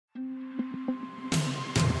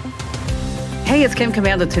Hey, it's Kim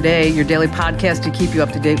Commando Today, your daily podcast to keep you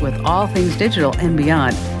up to date with all things digital and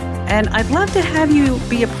beyond. And I'd love to have you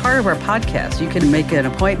be a part of our podcast. You can make an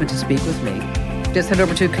appointment to speak with me. Just head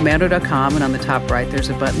over to commando.com, and on the top right, there's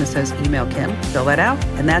a button that says Email Kim. Fill that out,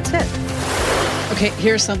 and that's it. Okay,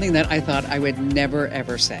 here's something that I thought I would never,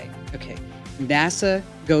 ever say. Okay, NASA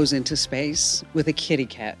goes into space with a kitty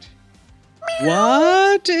cat.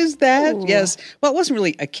 What is that? Ooh. Yes. Well, it wasn't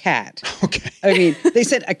really a cat. Okay. I mean, they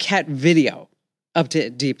said a cat video up to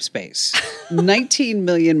deep space, 19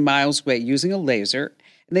 million miles away using a laser.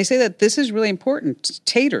 And they say that this is really important.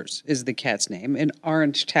 Taters is the cat's name, an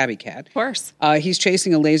orange tabby cat. Of course. He's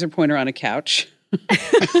chasing a laser pointer on a couch.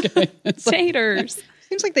 Taters.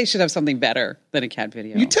 Seems like they should have something better than a cat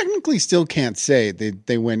video. You technically still can't say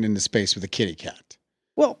they went into space with a kitty cat.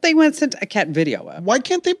 Well, they went and sent a cat video up. Why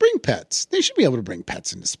can't they bring pets? They should be able to bring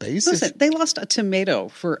pets into space. Listen, they lost a tomato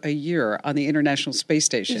for a year on the International Space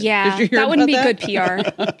Station. Yeah, Did you hear that wouldn't be that?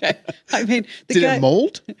 good PR. Okay. I mean, Did it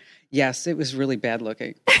mold? Yes, it was really bad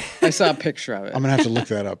looking. I saw a picture of it. I'm going to have to look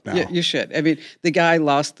that up now. Yeah, you should. I mean, the guy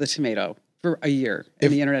lost the tomato for a year in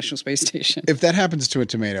the International Space Station. If that happens to a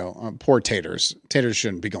tomato, poor taters. Taters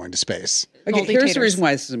shouldn't be going to space. Okay, Moldy here's taters. the reason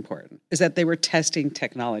why this is important, is that they were testing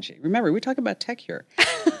technology. Remember, we talk about tech here.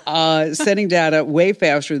 Sending data way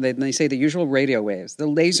faster than they say the usual radio waves. The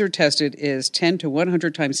laser tested is 10 to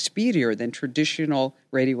 100 times speedier than traditional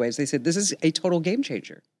radio waves. They said this is a total game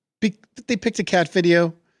changer. They picked a cat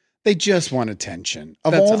video. They just want attention.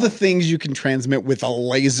 Of That's all all. the things you can transmit with a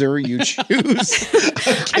laser, you choose a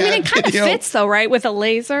cat I mean, it kind of video. fits, though, right? With a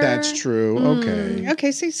laser. That's true. Okay.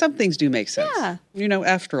 Okay, see, some things do make sense. Yeah. You know,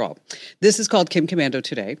 after all. This is called Kim Commando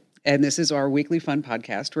Today, and this is our weekly fun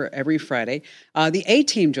podcast where every Friday the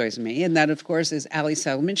A-Team joins me, and that, of course, is Allie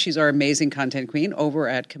Settlement. She's our amazing content queen over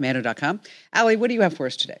at commando.com. Allie, what do you have for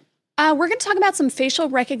us today? We're going to talk about some facial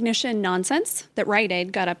recognition nonsense that Rite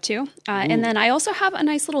Aid got up to. And then I also have a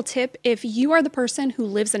nice little tip if you are the person who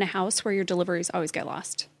lives in a house where your deliveries always get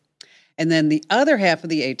lost. And then the other half of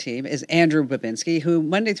the A-Team is Andrew Babinski, who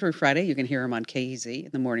Monday through Friday, you can hear him on KEZ in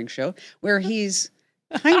the morning show, where he's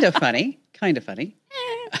kind of funny.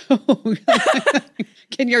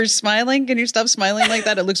 Can you smiling? Can you stop smiling like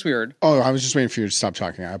that? It looks weird. Oh, I was just waiting for you to stop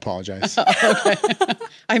talking. I apologize. Okay.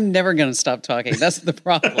 I'm never going to stop talking. That's the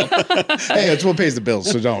problem. Hey, that's what pays the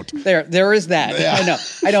bills, so don't. There is that. Yeah.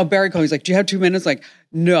 I know. Barry called. He's like, "Do you have 2 minutes?" Like,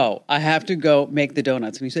 no, I have to go make the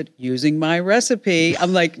donuts. And he said, "Using my recipe."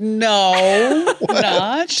 I'm like, no,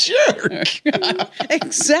 not Sure.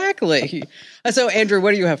 exactly. So, Andrew,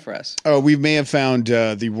 what do you have for us? Oh, we may have found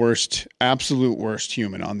the absolute worst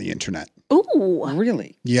human on the internet. Ooh.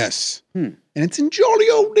 Really? Yes. And it's in jolly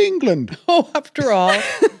old England. Oh, after all.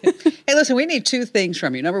 Hey, listen, we need two things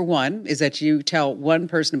from you. Number one is that you tell one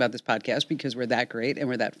person about this podcast because we're that great and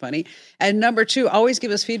we're that funny. And number two, always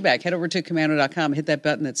give us feedback. Head over to commando.com, hit that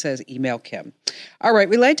button that says Email Kim. All right,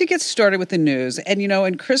 we'd like to get started with the news. And,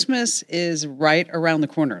 and Christmas is right around the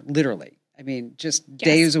corner, literally. I mean, just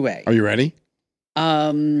days away. Are you ready?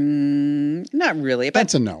 Not really.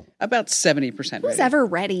 That's a no. About 70% ready. Who's ever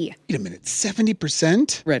ready? Wait a minute.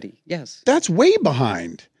 70%? Ready, yes. That's way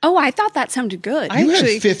behind. Oh, I thought that sounded good. You have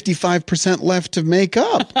 55% left to make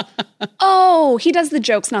up. Oh, he does the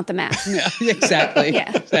jokes, not the math. Yeah, exactly.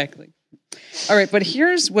 Yeah. Exactly. All right, but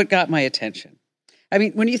here's what got my attention. I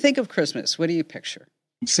mean, when you think of Christmas, what do you picture?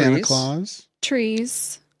 Santa Trees? Claus,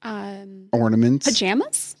 Trees, ornaments,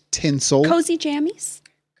 pajamas, tinsel, cozy jammies.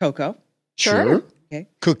 Cocoa. Sure. Okay. Yeah.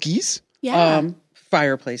 Cookies,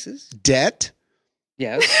 Fireplaces. debt.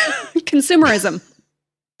 Yes. Consumerism.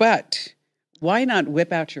 But why not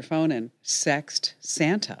whip out your phone and sext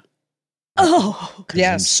Santa? Oh.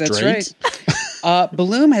 Yes, I'm that's straight. right.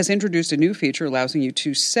 Bloom has introduced a new feature allowing you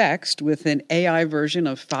to sext with an AI version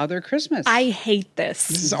of Father Christmas. I hate this.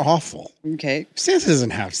 This is awful. Okay. Santa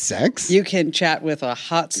doesn't have sex. You can chat with a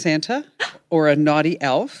hot Santa or a naughty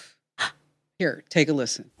elf. Here, take a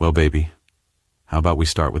listen. Well, baby, how about we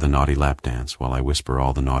start with a naughty lap dance while I whisper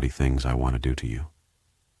all the naughty things I want to do to you?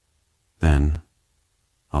 Then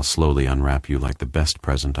I'll slowly unwrap you like the best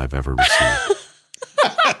present I've ever received.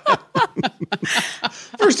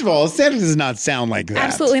 First of all, Santa does not sound like that.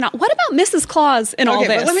 Absolutely not. What about Mrs. Claus in all Okay,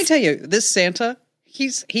 this? but let me tell you, this Santa,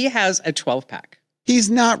 he has a 12-pack.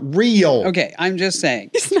 He's not real. Okay, I'm just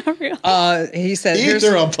saying. It's not real. He says,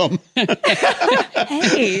 Either of them.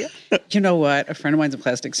 Hey. You know what? A friend of mine's a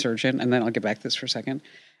plastic surgeon, and then I'll get back to this for a second.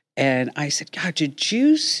 And I said, God, did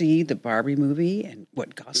you see the Barbie movie and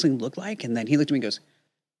what Gosling looked like? And then he looked at me and goes,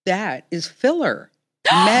 that is filler.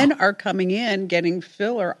 Men are coming in getting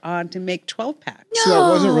filler on to make 12-packs. So that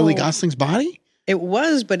wasn't really Gosling's body? It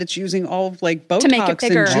was, but it's using all of like To make it Botox and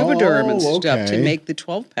bigger. Juvederm and Oh, stuff to okay. make the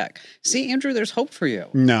 12-pack. See, Andrew, there's hope for you.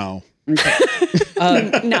 No.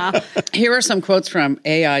 Nah. Here are some quotes from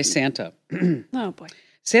AI Santa. Oh, boy.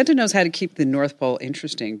 Santa knows how to keep the North Pole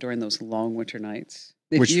interesting during those long winter nights.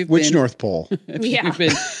 If Which you've which been- North Pole? If Yeah. you've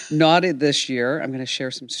been naughty this year, I'm going to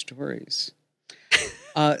share some stories.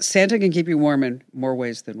 Santa can keep you warm in more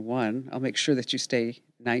ways than one. I'll make sure that you stay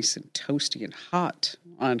nice and toasty and hot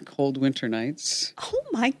on cold winter nights. Oh,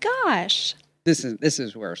 my gosh. This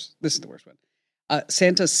is worse. This is the worst one.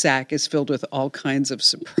 Santa's sack is filled with all kinds of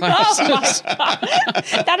surprises.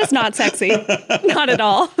 That is not sexy. Not at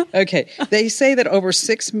all. Okay. They say that over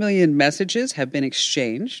 6 million messages have been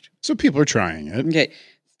exchanged. So people are trying it. Okay.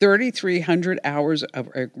 3,300 hours of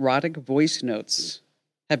erotic voice notes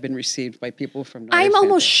have been received by people from naughty I'm Santa.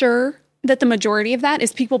 almost sure that the majority of that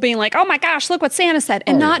is people being like, oh my gosh, look what Santa said,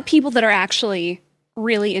 and not people that are actually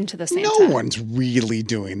really into the Santa. No one's really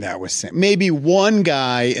doing that with Santa. Maybe one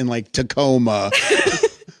guy in like Tacoma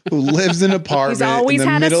who lives in an apartment always in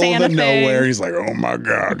the had a middle of Santa the thing. nowhere. He's like, oh my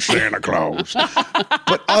God, Santa Claus.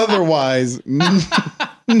 But otherwise,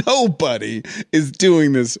 nobody is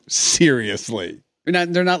doing this seriously.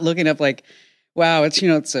 They're not looking up like, wow,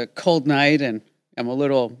 it's a cold night and I'm a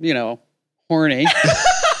little, horny.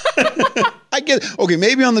 I get, okay,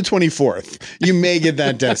 maybe on the 24th, you may get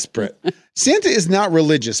that desperate. Santa is not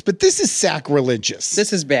religious, but this is sacrilegious.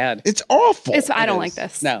 This is bad. It's awful. I don't is. like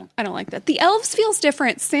this. No. I don't like that. The elves feels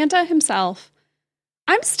different. Santa himself.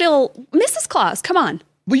 I'm still Mrs. Claus. Come on.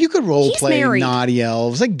 Well, you could role He's play married. naughty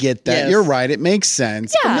elves. I get that. Yes. You're right. It makes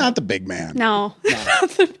sense. Yeah. But not the big man. No.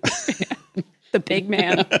 The big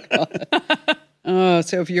man. Oh,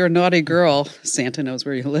 so if you're a naughty girl, Santa knows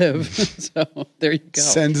where you live. So there you go.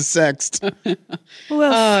 Send a sext.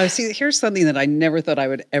 See, here's something that I never thought I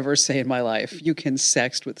would ever say in my life. You can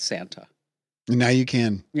sext with Santa. Now you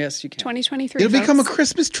can. Yes, you can. 2023. It'll become a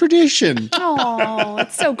Christmas tradition. Oh,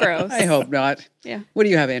 it's so gross. I hope not. Yeah. What do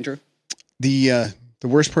you have, Andrew? The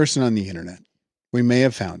worst person on the internet. We may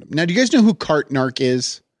have found him. Now, do you guys know who Cartnark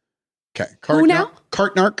is? Okay. Who now?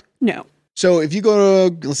 Cartnark. No. So if you go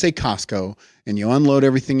to, let's say, Costco and you unload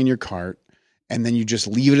everything in your cart and then you just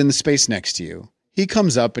leave it in the space next to you, he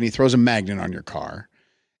comes up and he throws a magnet on your car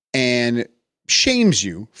and shames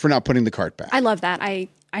you for not putting the cart back. I love that. I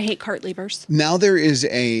hate cart leavers. Now there is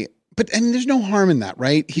but there's no harm in that,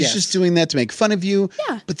 right? He's Yes. just doing that to make fun of you.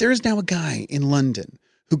 Yeah. But there is now a guy in London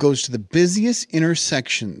who goes to the busiest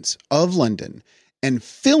intersections of London and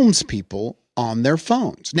films people on their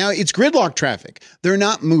phones. Now it's gridlock traffic. They're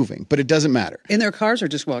not moving, but it doesn't matter. In their cars or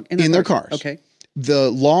just walk? In their cars. Okay.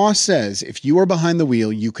 The law says if you are behind the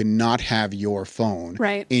wheel, you cannot have your phone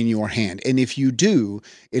Right. in your hand. And if you do,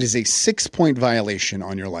 it is a 6-point violation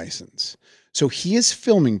on your license. So he is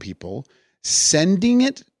filming people, sending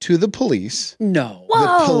it to the police. No.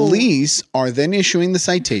 Whoa. The police are then issuing the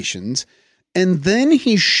citations, and then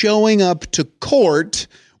he's showing up to court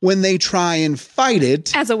when they try and fight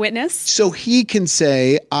it. As a witness. So he can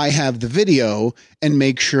say, I have the video and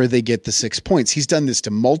make sure they get the 6 points. He's done this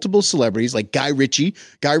to multiple celebrities like Guy Ritchie.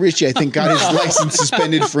 Guy Ritchie, I think, got his license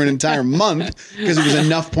suspended for an entire month because it was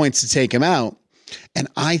enough points to take him out. And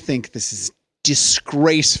I think this is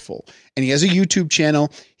disgraceful. And he has a YouTube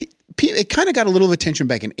channel. It kind of got a little attention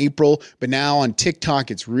back in April, but now on TikTok,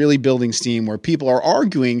 it's really building steam where people are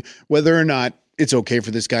arguing whether or not it's okay for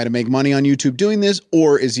this guy to make money on YouTube doing this,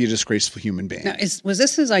 or is he a disgraceful human being? Now, was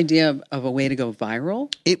this his idea of a way to go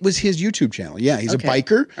viral? It was his YouTube channel. Yeah, he's Okay. a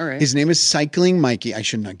biker. All right. His name is Cycling Mikey. I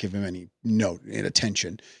should not give him any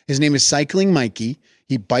attention. His name is Cycling Mikey.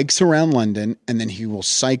 He bikes around London and then he will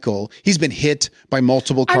cycle. He's been hit by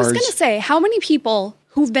multiple I cars was going to say, how many people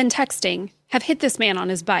who've been texting have hit this man on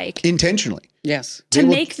his bike intentionally. Yes. to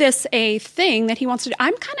make this a thing that he wants to do?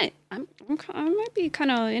 I might be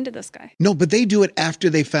kind of into this guy. No, but they do it after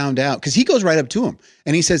they found out because he goes right up to him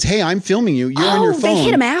and he says, "Hey, I'm filming you. You're on your phone." They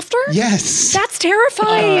hit him after? Yes. That's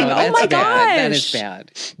terrifying. Oh, That's my bad. gosh. That is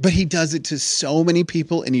bad. But he does it to so many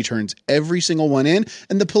people and he turns every single one in.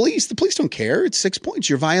 And the police don't care. It's 6 points.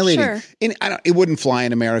 You're violating. Sure. And it wouldn't fly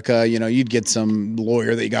in America. You'd get some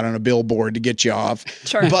lawyer that you got on a billboard to get you off.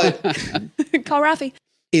 Sure. But Call Rafi.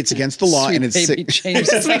 it's against the law and it's Baby James.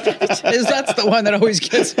 That's the one that always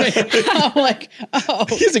gets me. I'm like, oh.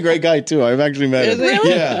 He's a great guy too. I've actually met him. Is he?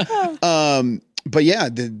 Yeah. But yeah,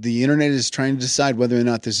 the internet is trying to decide whether or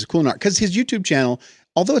not this is cool or not. Because his YouTube channel,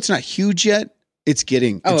 although it's not huge yet, it's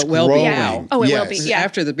getting. Oh, it's it will be growing. now. Oh, it will be. This is Yeah.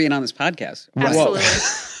 after being on this podcast. Absolutely.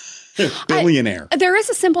 Billionaire. There is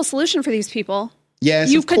a simple solution for these people.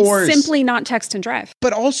 Yes, You of could course. simply not text and drive.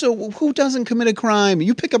 But also, who doesn't commit a crime?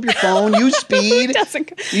 You pick up your phone, you speed.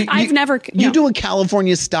 I've never. You do a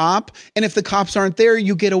California stop, and if the cops aren't there,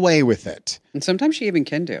 you get away with it. And sometimes you even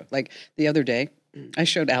can do. Like the other day, I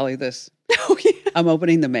showed Allie this. Oh, yeah. I'm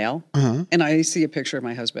opening the mail, Uh-huh. and I see a picture of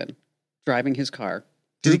my husband driving his car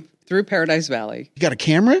through Paradise Valley. You got a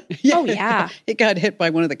camera? Oh, yeah. It got hit by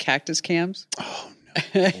one of the cactus cams. Oh,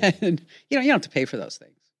 no. And, you don't have to pay for those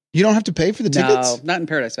things. You don't have to pay for the tickets? No, not in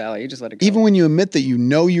Paradise Valley. You just let it go. Even when you admit that you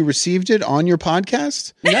know you received it on your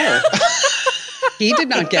podcast? No. He did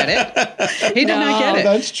not get it. He did not get it.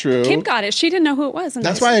 That's true. Kim got it. She didn't know who it was. And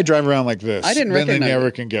That's why I drive around like this. I didn't then they recognize never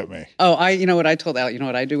it. can get me. Oh, you know what I told Allie? You know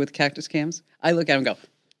what I do with cactus cams? I look at him and go,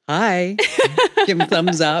 hi. Give him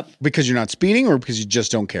thumbs up. Because you're not speeding or because you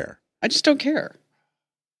just don't care? I just don't care.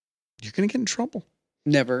 You're going to get in trouble.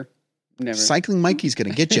 Never. Cycling Mikey's going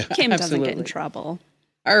to get you. Kim doesn't get in Absolutely. trouble.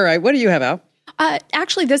 All right. What do you have, Al?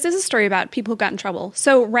 Actually, this is a story about people who got in trouble.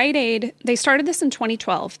 So Rite Aid, they started this in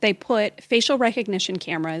 2012. They put facial recognition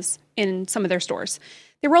cameras in some of their stores.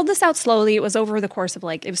 They rolled this out slowly. It was over the course of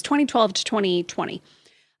it was 2012 to 2020.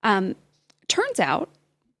 Turns out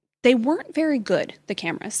they weren't very good, the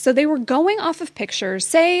cameras. So they were going off of pictures.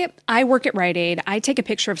 Say I work at Rite Aid. I take a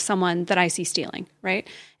picture of someone that I see stealing, right?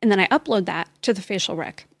 And then I upload that to the facial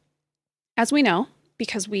rec. As we know,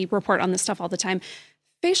 because we report on this stuff all the time,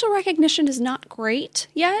 facial recognition is not great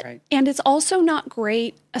yet. Right. And it's also not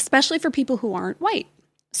great, especially for people who aren't white.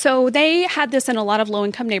 So they had this in a lot of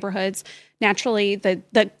low-income neighborhoods. Naturally,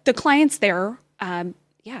 the clients there,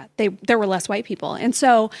 there were less white people. And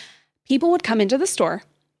so people would come into the store.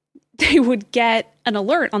 They would get an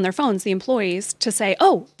alert on their phones, the employees, to say,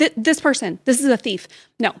 oh, this person, this is a thief.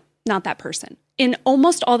 No, not that person. In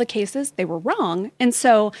almost all the cases, they were wrong. And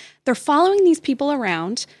so they're following these people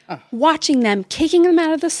around, watching them, kicking them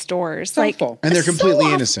out of the stores. Awful. And they're so completely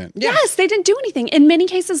awful. innocent. Yeah. Yes, they didn't do anything. In many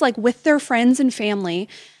cases, with their friends and family.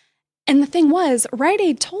 And the thing was, Rite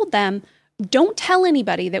Aid told them, don't tell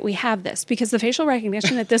anybody that we have this, because the facial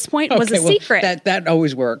recognition at this point was a secret. That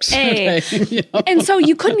always works. Hey. Okay. And so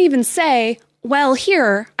you couldn't even say, well,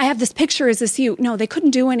 here, I have this picture. Is this you? No, they couldn't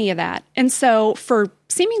do any of that. And so for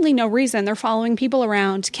seemingly no reason, they're following people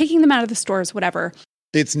around, kicking them out of the stores, whatever.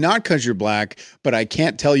 It's not because you're black, but I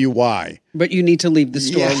can't tell you why. But you need to leave the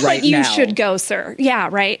store right You now. should go, sir. Yeah,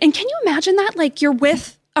 right. And can you imagine that? You're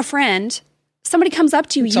with a friend, somebody comes up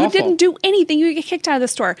to you, you awful. didn't do anything, you get kicked out of the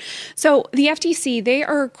store. So the FTC, they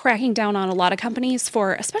are cracking down on a lot of companies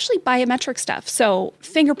for especially biometric stuff. So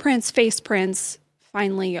fingerprints, face prints,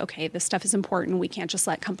 finally, okay, this stuff is important. We can't just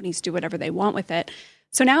let companies do whatever they want with it.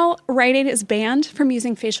 So now Rite Aid is banned from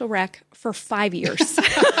using facial rec for 5 years.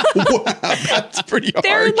 Wow, that's pretty harsh.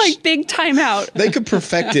 They're in big timeout. They could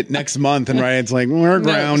perfect it next month, and Rite Aid's like, we're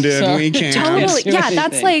grounded. sorry. We can't. Totally. do Yeah,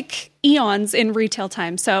 that's anything. eons in retail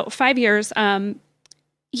time. So 5 years. Don't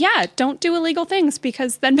do illegal things,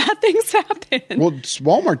 because then bad things happen. Well,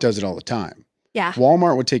 Walmart does it all the time. Yeah.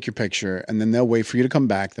 Walmart would take your picture, and then they'll wait for you to come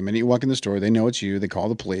back. The minute you walk in the store, they know it's you. They call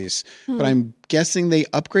the police. But I'm guessing they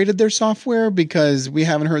upgraded their software, because we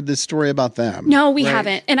haven't heard this story about them. No, we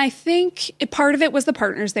haven't. And I think part of it was the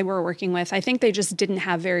partners they were working with. I think they just didn't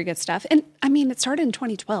have very good stuff. And I mean, it started in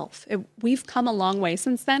 2012. We've come a long way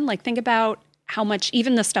since then. Think about how much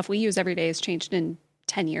even the stuff we use every day has changed in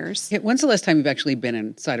 10 years. Yeah, when's the last time you've actually been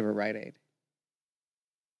inside of a Rite Aid?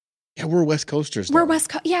 Yeah, we're West Coasters. We're though. West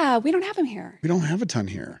Coast. Yeah, we don't have them here. We don't have a ton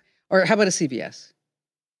here. Or how about a CVS?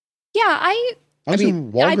 Yeah, I was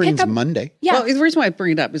in Walgreens Monday. yeah. Well, the reason why I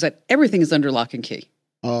bring it up is that everything is under lock and key.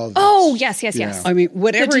 Oh, yes. yeah. I mean, The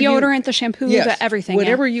whatever deodorant, the shampoo, the everything.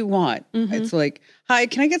 Whatever yeah. you want. It's like, hi,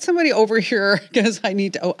 can I get somebody over here? Because I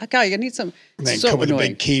need to, I need some. And they So come with a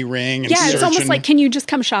annoying. big key ring. And Yeah, it's almost searching. like, can you just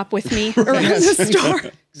come shop with me around the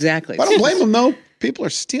store? Exactly. I don't blame them, though. People are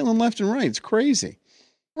stealing left and right. It's crazy.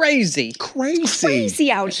 Crazy. Crazy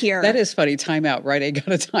out here. That is funny. Timeout. Right? I got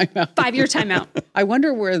a timeout. 5-year timeout. I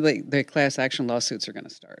wonder where the class action lawsuits are going to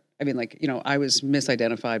start. I mean, I was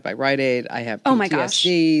misidentified by Rite Aid. I have PTSD. Oh my gosh.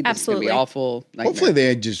 This Absolutely. is going to be awful. Nightmare. Hopefully they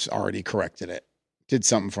had just already corrected it. Did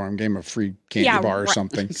something for him. Gave him a free candy Yeah, bar or right.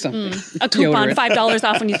 something. Something. A coupon, Deodorant. $5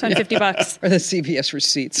 off when you spend $50. Or the CVS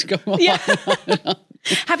receipts. Go on. Yeah.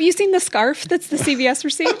 Have you seen the scarf that's the CVS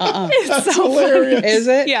receipt? It's so hilarious. funny. Is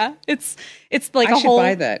it? Yeah. It's like I a should whole.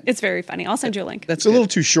 buy that. It's very funny. I'll send you a link. That's It's a little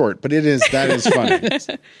too short, but that is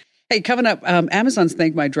funny. Hey, coming up, Amazon's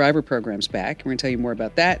Thank My Driver program's back. We're going to tell you more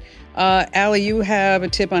about that. Allie, you have a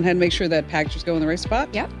tip on how to make sure that packages go in the right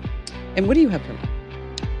spot? Yep. And what do you have coming up?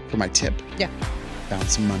 For my tip, Yeah. found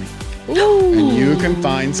some money. And you can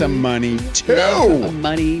find some money too.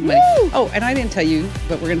 Money. Oh, and I didn't tell you,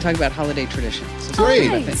 but we're going to talk about holiday traditions. Great.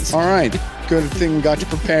 nice. All right. Good thing we got you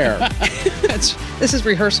prepared. This is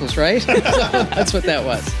rehearsals, right? That's what that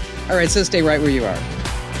was. All right, so stay right where you are.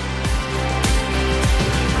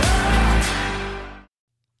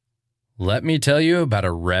 Let me tell you about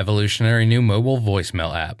a revolutionary new mobile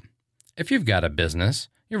voicemail app. If you've got a business,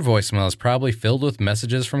 your voicemail is probably filled with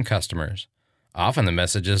messages from customers. Often the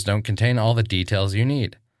messages don't contain all the details you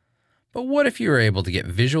need. But what if you were able to get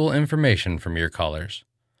visual information from your callers?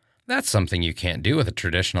 That's something you can't do with a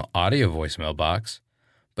traditional audio voicemail box,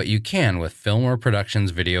 but you can with Fillmore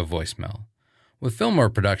Productions Video Voicemail. With Fillmore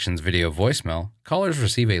Productions Video Voicemail, callers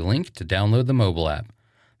receive a link to download the mobile app.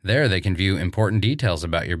 There they can view important details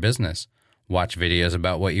about your business, watch videos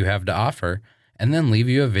about what you have to offer, and then leave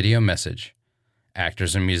you a video message.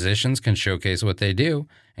 Actors and musicians can showcase what they do,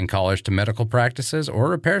 and callers to medical practices or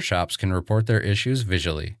repair shops can report their issues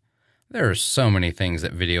visually. There are so many things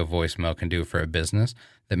that video voicemail can do for a business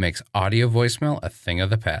that makes audio voicemail a thing of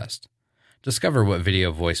the past. Discover what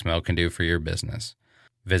video voicemail can do for your business.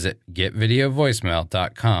 Visit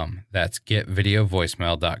getvideovoicemail.com. That's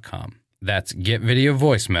getvideovoicemail.com. That's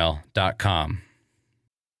getvideovoicemail.com.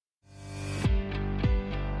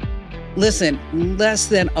 Listen, less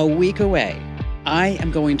than a week away, I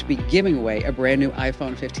am going to be giving away a brand new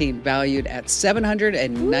iPhone 15 valued at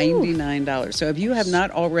 $799. So if you have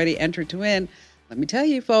not already entered to win, let me tell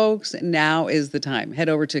you, folks, now is the time. Head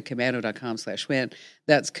over to commando.com/win.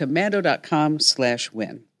 That's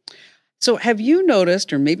commando.com/win. So have you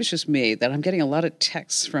noticed, or maybe it's just me, that I'm getting a lot of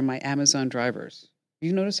texts from my Amazon drivers?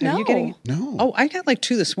 You noticed? Have you getting? No. Oh, I got like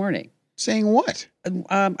 2 this morning. Saying what?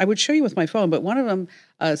 I would show you with my phone, but one of them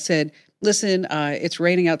said, listen, it's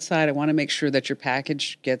raining outside. I want to make sure that your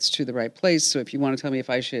package gets to the right place. So if you want to tell me if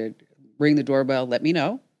I should ring the doorbell, let me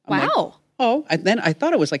know. I'm Wow. Then I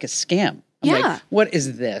thought it was like a scam. I'm Yeah. like, what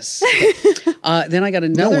is this? Then I got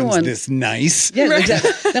another No one's one. this nice. Yeah,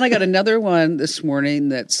 exactly. Then I got another one this morning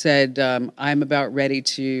that said, I'm about ready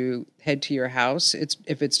to head to your house.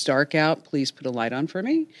 If it's dark out, please put a light on for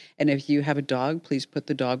me. And if you have a dog, please put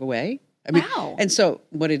the dog away. Wow. And so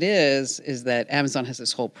what it is that Amazon has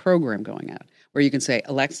this whole program going on where you can say,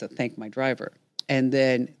 Alexa, thank my driver. And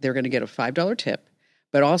then they're going to get a $5 tip,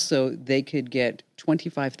 but also they could get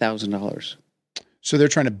 $25,000. So they're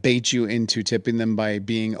trying to bait you into tipping them by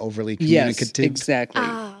being overly communicative. Yes, exactly.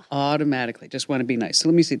 Automatically. Just want to be nice. So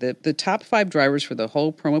let me see. The top 5 drivers for the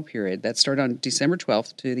whole promo period that start on December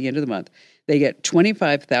 12th to the end of the month, they get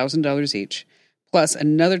 $25,000 each. Plus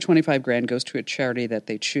another $25,000 goes to a charity that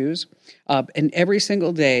they choose. And every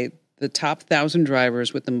single day, the top 1,000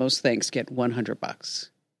 drivers with the most thanks get $100.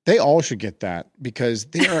 They all should get that because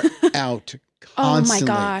they are out constantly. Oh my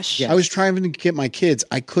gosh. Yes. I was trying to get my kids.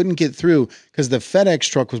 I couldn't get through because the FedEx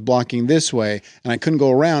truck was blocking this way and I couldn't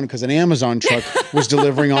go around because an Amazon truck was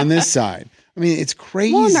delivering on this side. I mean, it's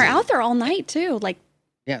crazy. Well, and they're out there all night too. Like,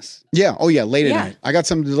 Yes. Yeah. Oh, yeah. Late at Yeah. night. I got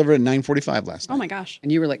some delivered at 9:45 last night. oh my gosh.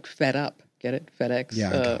 And you were like fed up. Get it? FedEx? Yeah,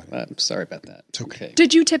 I got I'm sorry about that. It's okay.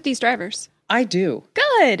 Did you tip these drivers? I do.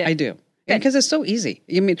 Good. I do. Because it's so easy.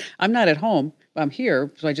 I mean, I'm not at home. I'm here.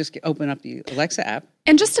 So I just open up the Alexa app.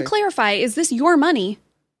 And just to clarify, is this your money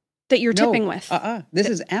that you're tipping with? This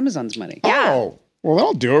is Amazon's money. Yeah. Oh, well,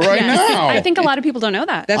 I'll do it right Yes. now. I think a lot of people don't know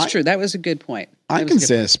that. That's true. That was a good point. I That was can a good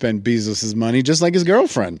say I spent Bezos' money just like his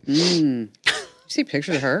girlfriend. You see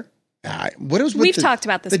pictures of her? What was with We've talked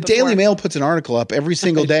about this The before. Daily Mail puts an article up every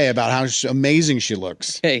single day about how amazing she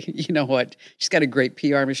looks. Hey, you know what? She's got a great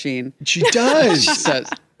PR machine. She does.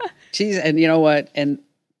 She does. And you know what? And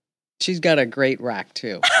she's got a great rack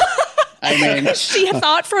too. I mean, She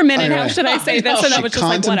thought for a minute, how should I say this? And I She was just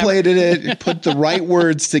like, whatever. contemplated it, put the right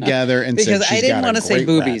words together, and because said she's I didn't got a want to say great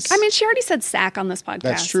boobies. rack. I mean, she already said sack on this podcast.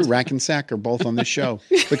 That's true. Rack and Sack are both on this show,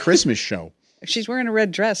 the Christmas show. She's wearing a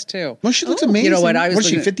red dress too. Well, she looks amazing. You know what? I was Was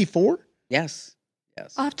she looking at- 54? Yes.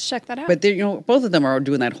 I'll have to check that out. But both of them are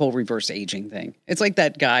doing that whole reverse aging thing. It's like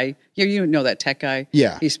that guy. You know that tech guy.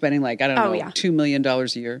 Yeah. He's spending like $2 million a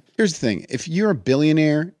year. Here's the thing: if you're a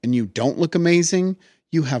billionaire and you don't look amazing,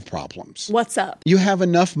 you have problems. What's up? You have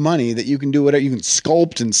enough money that you can do whatever. You can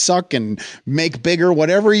sculpt and suck and make bigger,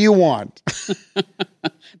 whatever you want.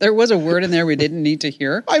 There was a word in there we didn't need to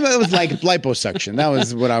hear. It was like liposuction. That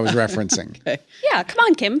was what I was referencing. Yeah, come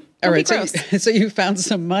on, Kim. All Don't be right, gross. so you found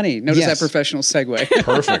some money. Notice Yes. that professional segue.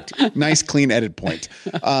 Perfect. Nice, clean edit point.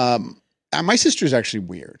 My sister's actually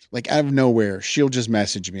weird. Like out of nowhere, she'll just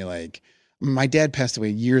message me like, my dad passed away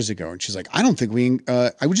years ago. And she's like, I don't think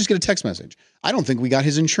I would just get a text message. I don't think we got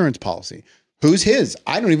his insurance policy. Who's his?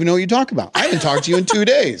 I don't even know what you talk about. I haven't talked to you in 2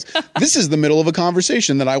 days. This is the middle of a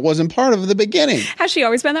conversation that I wasn't part of at the beginning. Has she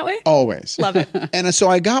always been that way? Always. Love it. And so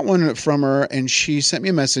I got one from her, and she sent me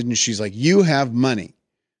a message, and she's like, "You have money."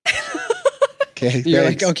 Okay, You're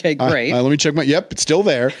thanks. like, okay, great. Let me check yep, it's still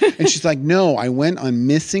there. And she's like, "No, I went on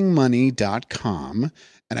missingmoney.com,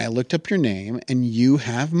 and I looked up your name, and you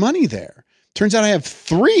have money there." Turns out I have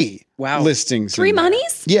 3 listings. 3 in there.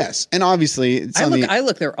 monies? Yes. And obviously, it's I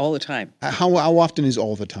look there all the time. How often is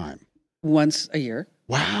all the time? Once a year.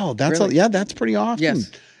 Wow. That's Really? that's pretty often.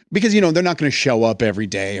 Yes. Because, they're not going to show up every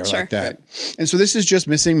day or Sure. like that. And so this is just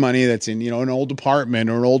missing money that's in, an old apartment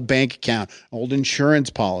or an old bank account, old insurance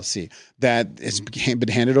policy that has been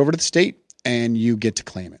handed over to the state, and you get to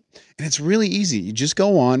claim it. And it's really easy. You just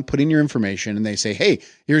go on, put in your information, and they say, "Hey,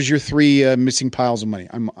 here's your 3 missing piles of money."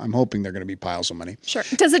 I'm hoping they're going to be piles of money. Sure.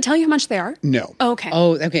 Does it tell you how much they are? No. Okay.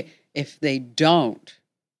 Oh, okay. If they don't,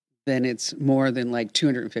 then it's more than like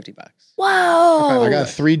 $250. Whoa. I got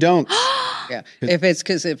 3 don'ts. Yeah. If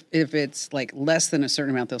it's like less than a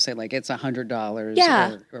certain amount, they'll say like it's $100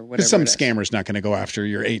 Yeah. or whatever. Because some it is. scammer's not going to go after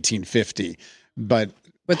your $18.50, but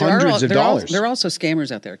But there hundreds of dollars. There are also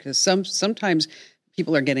scammers out there because sometimes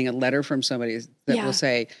people are getting a letter from somebody that will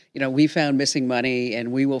say, we found missing money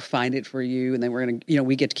and we will find it for you. And then we're going to,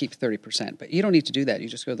 we get to keep 30%. But you don't need to do that. You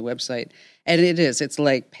just go to the website. And it's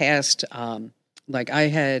like past, like I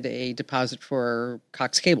had a deposit for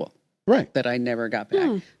Cox Cable. Right. That I never got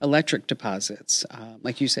back. Electric deposits,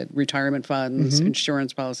 like you said, retirement funds,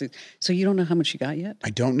 insurance policies. So you don't know how much you got yet? I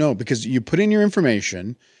don't know, because you put in your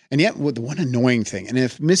information, and yet the one annoying thing, and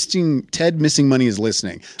if Ted Missing Money is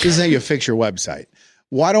listening, this is how you fix your website.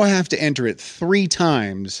 Why do I have to enter it 3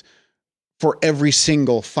 times for every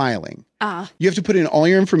single filing? You have to put in all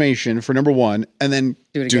your information for number 1 and then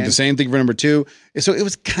do the same thing for number 2. So it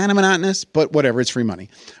was kind of monotonous, but whatever, it's free money,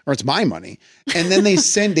 or it's my money. And then they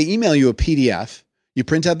email you a PDF. You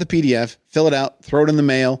print out the PDF, fill it out, throw it in the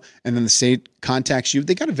mail, and then the state contacts you.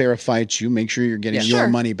 They got to verify it's you, make sure you're getting your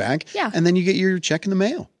money back. Yeah. And then you get your check in the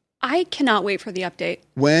mail. I cannot wait for the update.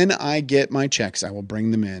 When I get my checks, I will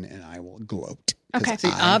bring them in and I will gloat. Okay. See,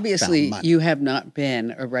 obviously, you have not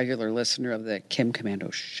been a regular listener of the Kim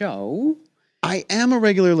Commando show. I am a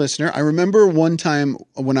regular listener. I remember one time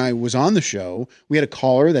when I was on the show, we had a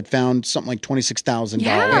caller that found something like $26,000.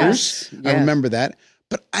 Yes. I remember that.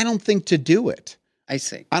 But I don't think to do it. I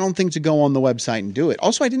see. I don't think to go on the website and do it.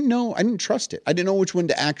 Also, I didn't trust it. I didn't know which one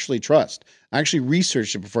to actually trust. I actually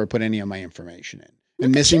researched it before I put any of my information in.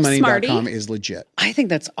 And missingmoney.com is legit. I think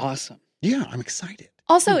that's awesome. Yeah, I'm excited.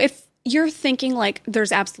 Also, if you're thinking like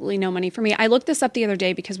there's absolutely no money for me, I looked this up the other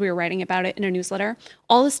day because we were writing about it in a newsletter.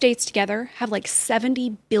 All the states together have like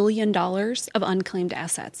 $70 billion of unclaimed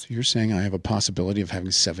assets. So you're saying I have a possibility of having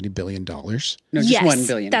 $70 billion? No, just Yes, $1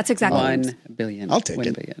 billion. that's exactly what it is. $1 billion. I'll take $1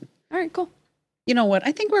 it. billion. All right, cool. You know what?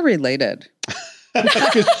 I think we're related.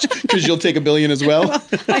 Because you'll take $1 billion as well?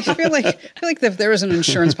 I feel like if there was an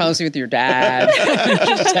insurance policy with your dad,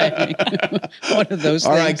 just saying, one of those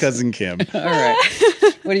All things. right, Cousin Kim. All right.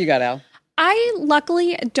 What do you got, Al? I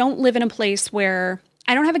luckily don't live in a place where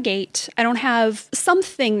I don't have a gate. I don't have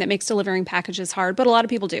something that makes delivering packages hard, but a lot of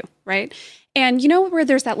people do, right? And you know where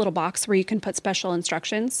there's that little box where you can put special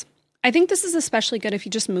instructions? I think this is especially good if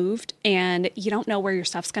you just moved and you don't know where your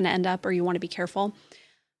stuff's going to end up or you want to be careful.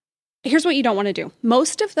 Here's what you don't want to do.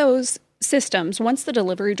 Most of those systems, once the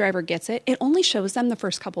delivery driver gets it, it only shows them the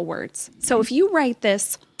first couple words. So if you write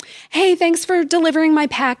this, "Hey, thanks for delivering my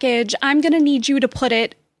package. I'm going to need you to put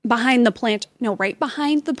it behind the plant." No, right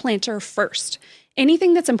behind the planter first.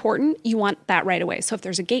 Anything that's important, you want that right away. So if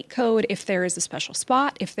there's a gate code, if there is a special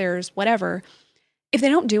spot, if there's whatever, if they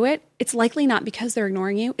don't do it, it's likely not because they're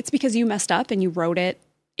ignoring you. It's because you messed up and you wrote it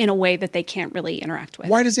in a way that they can't really interact with.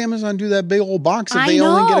 Why does Amazon do that big old box if I they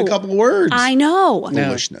only get a know. couple words? I know.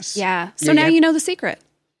 Foolishness. Yeah. So Yeah, now yeah. you know the secret.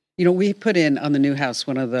 You know, we put in on the new house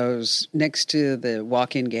one of those next to the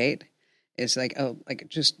walk-in gate. It's like,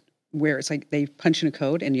 just where it's like they punch in a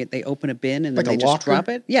code and yet they open a bin and then Like a they just locker? drop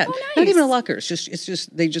it. Yeah, Oh, not nice. even a locker. It's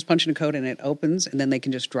just they just punch in a code and it opens and then they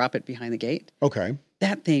can just drop it behind the gate. Okay.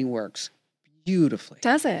 That thing works beautifully.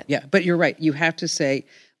 Does it? Yeah, but you're right. You have to say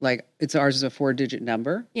like ours is a 4-digit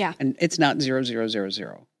number. Yeah. and it's not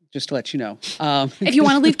 0000. Just to let you know. If you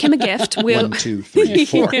want to leave Kim a gift, we'll. 1, 2, 3,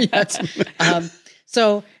 4. Yes.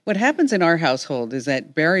 So what happens in our household is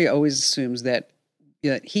that Barry always assumes that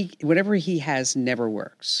whatever he has never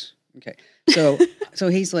works. Okay. So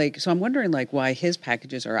he's like, so I'm wondering like why his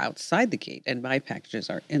packages are outside the gate and my packages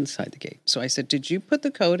are inside the gate. So I said, did you put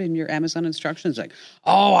the code in your Amazon instructions? Like,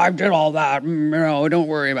 oh, I did all that. No, don't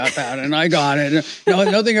worry about that. And I got it. No,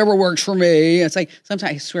 nothing ever works for me. It's like,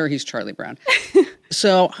 sometimes I swear he's Charlie Brown.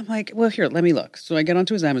 So I'm like, well, here, let me look. So I get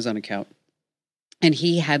onto his Amazon account and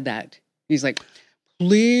he had that. He's like,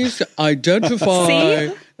 please identify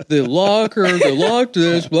the locker, the lock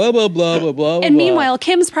this, blah, blah, blah, blah, blah. And meanwhile,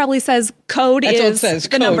 Kim's probably says code That's is what it says, the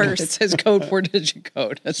code. numbers. It says code, 4-digit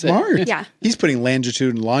code. That's Smart. it. Yeah. He's putting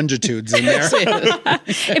longitude and longitudes in there.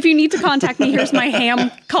 If you need to contact me, here's my ham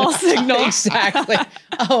call signal. Exactly.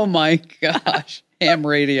 Oh my gosh. Ham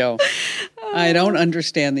radio. I don't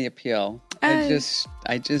understand the appeal. I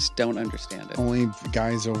just don't understand it. Only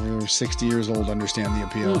guys over 60 years old understand the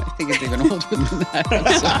appeal. I think it's even older than that.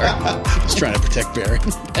 I'm sorry. Just trying to protect Barry.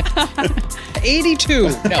 82.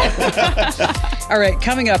 No. All right,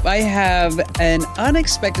 coming up, I have an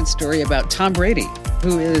unexpected story about Tom Brady,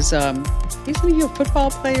 who is, isn't he a football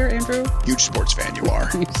player, Andrew? Huge sports fan you are.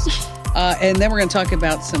 And then we're going to talk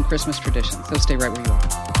about some Christmas traditions. So stay right where you are.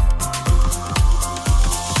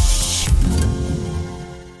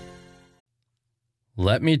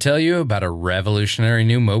 Let me tell you about a revolutionary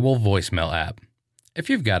new mobile voicemail app. If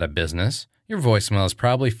you've got a business, your voicemail is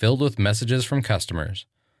probably filled with messages from customers.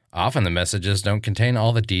 Often the messages don't contain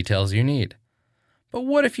all the details you need. But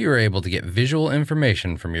what if you were able to get visual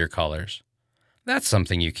information from your callers? That's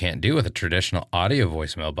something you can't do with a traditional audio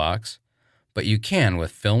voicemail box, but you can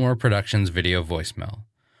with Fillmore Productions Video Voicemail.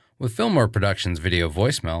 With Fillmore Productions Video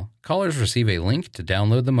Voicemail, callers receive a link to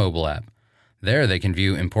download the mobile app. There they can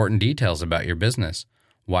view important details about your business,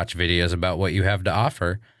 watch videos about what you have to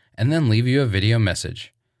offer, and then leave you a video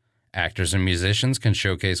message. Actors and musicians can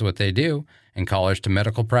showcase what they do, and callers to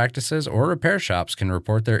medical practices or repair shops can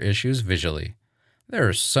report their issues visually. There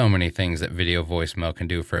are so many things that video voicemail can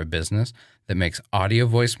do for a business that makes audio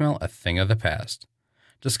voicemail a thing of the past.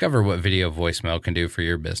 Discover what video voicemail can do for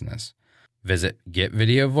your business. Visit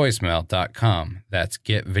getvideovoicemail.com. That's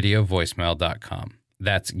getvideovoicemail.com.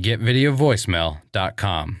 That's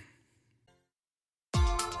getvideovoicemail.com.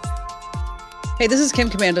 Hey, this is Kim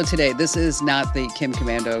Commando today. This is not the Kim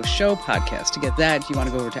Commando Show podcast. To get that, you want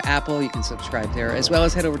to go over to Apple. You can subscribe there, as well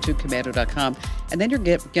as head over to commando.com. And then you're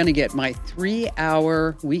going to get my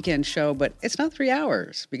 3-hour weekend show. But it's not 3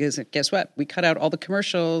 hours because guess what? We cut out all the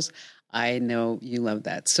commercials. I know you love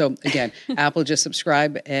that. So again, Apple, just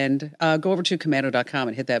subscribe and go over to commando.com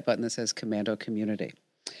and hit that button that says Commando Community.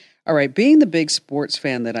 All right, being the big sports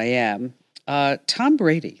fan that I am, Tom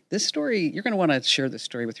Brady, this story, you're going to want to share this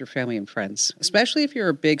story with your family and friends, especially if you're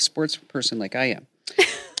a big sports person like I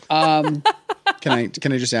am. Can I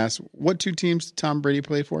just ask, what two teams did Tom Brady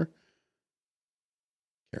play for?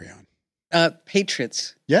 Carry on.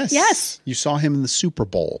 Patriots. Yes. You saw him in the Super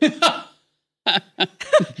Bowl.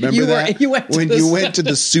 Remember You that? went to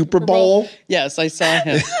the Super Bowl? Yes, I saw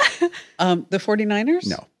him. The 49ers?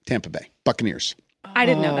 No, Tampa Bay. Buccaneers. I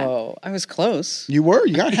didn't know that. Oh, I was close. You were?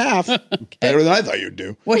 You got half. Better than I thought you'd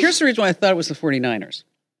do. Well, here's the reason why I thought it was the 49ers.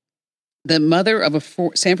 The mother of a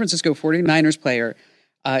San Francisco 49ers player,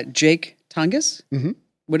 Jake Tongas. Mm-hmm.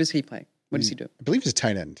 What does he play? What does he do? I believe he's a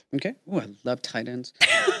tight end. Okay. Oh, I love tight ends.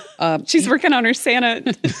 She's working on her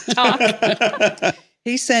Santa talk.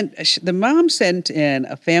 The mom sent in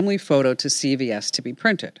a family photo to CVS to be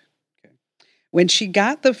printed. Okay. When she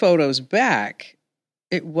got the photos back,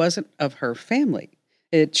 it wasn't of her family.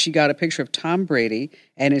 She got a picture of Tom Brady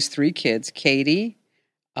and his 3 kids, Katie,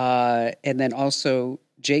 and then also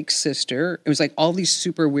Jake's sister. It was like all these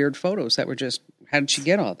super weird photos that were just, how did she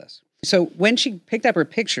get all this? So when she picked up her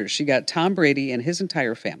pictures, she got Tom Brady and his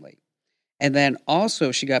entire family. And then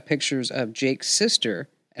also she got pictures of Jake's sister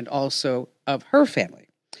and also of her family.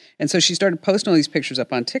 And so she started posting all these pictures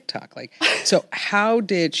up on TikTok. So how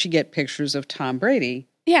did she get pictures of Tom Brady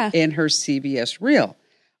in her CVS reel?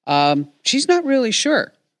 She's not really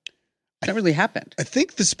sure. That really happened. I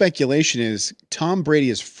think the speculation is Tom Brady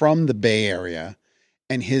is from the Bay Area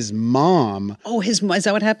and his mom. Oh, is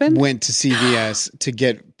that what happened? Went to CVS to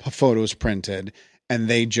get photos printed and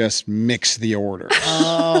they just mixed the order.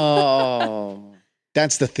 Oh.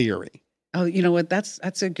 That's the theory. Oh, you know what?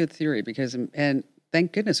 That's a good theory because, and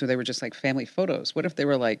thank goodness they were just like family photos. What if they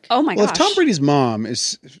were like, oh my gosh. Well, if Tom Brady's mom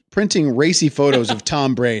is printing racy photos of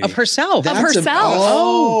Tom Brady. Of herself.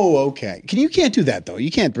 Okay. You can't do that though.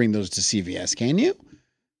 You can't bring those to CVS, can you?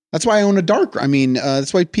 That's why I own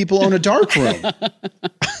that's why people own a dark room.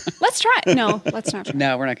 Let's try it. No, let's not try it.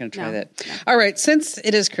 No, we're not going to try that. No. All right. Since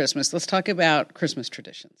it is Christmas, let's talk about Christmas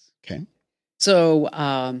traditions. Okay. So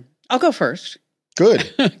I'll go first.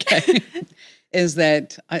 Good. Okay. is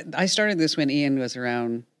that I started this when Ian was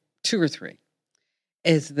around 2 or 3,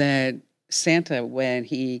 is that Santa, when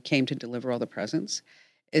he came to deliver all the presents,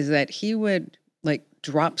 is that he would like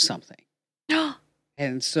drop something.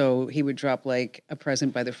 And so he would drop like a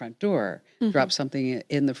present by the front door, drop something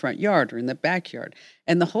in the front yard or in the backyard.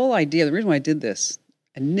 And the whole idea, the reason why I did this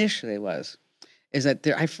initially is that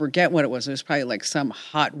I forget what it was. It was probably like some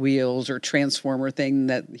Hot Wheels or Transformer thing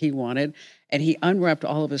that he wanted. And he unwrapped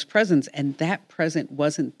all of his presents and that present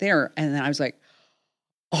wasn't there. And then I was like,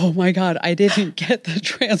 oh my God, I didn't get the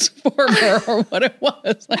Transformer or what it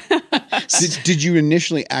was. Did you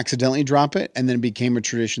initially accidentally drop it and then it became a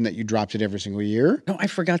tradition that you dropped it every single year? No, I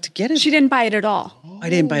forgot to get it. She didn't buy it at all. I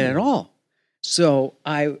didn't buy it at all. So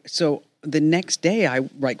the next day I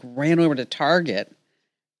like ran over to Target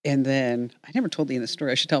and then I never told Ian the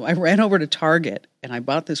story. I should tell him. I ran over to Target and I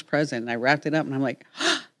bought this present and I wrapped it up and I'm like,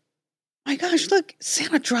 oh my gosh, look,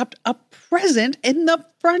 Santa dropped a present in the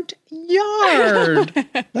front yard.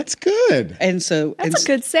 That's good. And so that's a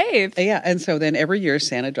good save. Yeah. And so then every year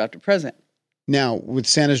Santa dropped a present. Now, with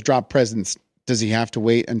Santa's drop presents, does he have to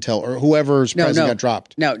wait until, or whoever's present got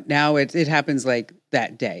dropped? No, now it happens like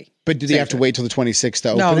that day. But did he have to wait till the 26th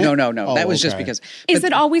to open it? No. Oh, that was just because. Is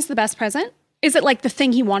it always the best present? Is it like the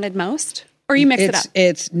thing he wanted most? Or you mix it up?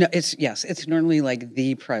 It's normally like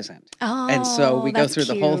the present. Oh, and so we go through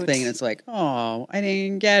cute. the whole thing and it's like, oh, I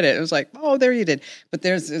didn't get it. It was like, oh, there you did. But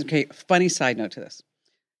there's funny side note to this.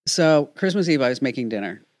 So Christmas Eve, I was making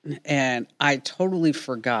dinner and I totally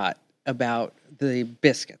forgot about the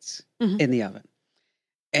biscuits in the oven.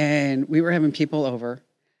 And we were having people over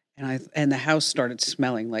and the house started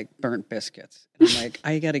smelling like burnt biscuits. And I'm like,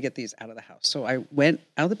 I got to get these out of the house. So I went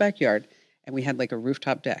out of the backyard and we had like a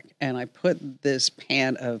rooftop deck. And I put this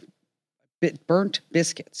pan of burnt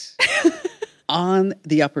biscuits on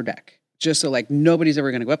the upper deck, just so like nobody's ever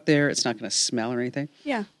going to go up there. It's not going to smell or anything.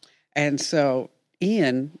 Yeah. And so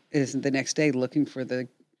Ian is the next day looking for the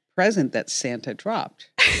present that Santa dropped.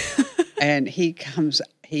 And he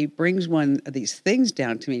brings one of these things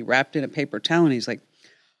down to me wrapped in a paper towel. And he's like,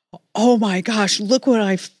 oh my gosh, look what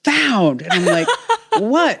I found. And I'm like,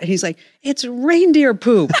 what? And he's like, it's reindeer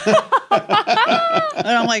poop. And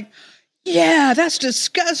I'm like, yeah, that's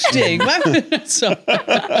disgusting. So,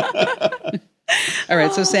 all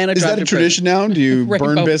right, so Santa is that a tradition now? Do you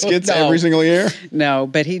burn biscuits every single year? No,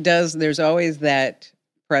 but he does. There's always that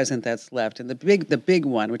present that's left. And the big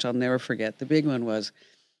one, which I'll never forget, the big one was,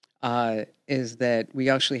 is that we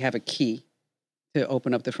actually have a key to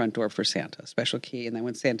open up the front door for Santa, a special key. And then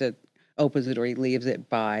when Santa opens the door, he leaves it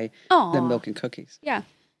by the milk and cookies. Yeah.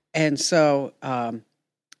 And so,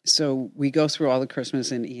 so we go through all the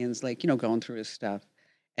Christmas and Ian's like, going through his stuff.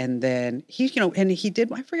 And then he, and he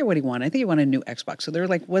did, I forget what he wanted. I think he wanted a new Xbox. So there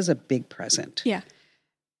was a big present. Yeah.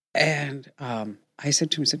 And I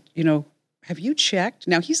said to him, have you checked?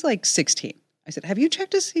 Now he's like 16. I said, have you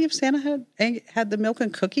checked to see if Santa had the milk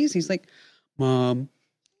and cookies? He's like, Mom,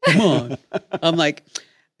 come on. I'm like,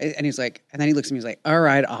 and he's like, and then he looks at me, he's like, all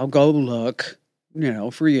right, I'll go look,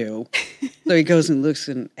 for you. So he goes and looks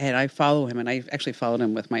and I follow him and I actually followed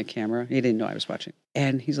him with my camera. He didn't know I was watching.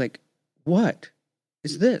 And he's like, what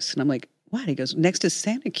is this? And I'm like, what? He goes, next to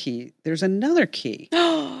Santa key, there's another key.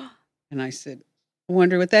 And I said, I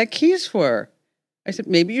wonder what that key's for. I said,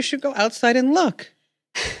 maybe you should go outside and look.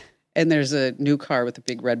 And there's a new car with a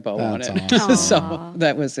big red bow on it. Awesome. So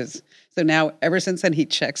that was his. So now, ever since then, he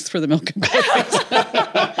checks for the milk and cookies.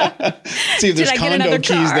 See if there's condo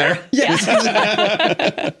keys there. Yes,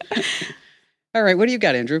 exactly. All right, what do you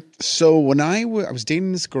got, Andrew? So when I was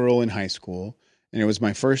dating this girl in high school, and it was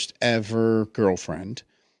my first ever girlfriend,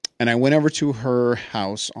 and I went over to her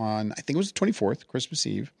house on, I think it was the 24th, Christmas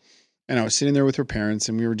Eve, and I was sitting there with her parents,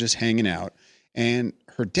 and we were just hanging out, and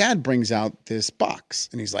her dad brings out this box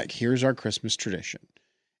and he's like, here's our Christmas tradition.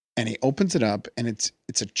 And he opens it up and it's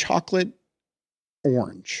a chocolate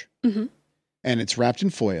orange and it's wrapped in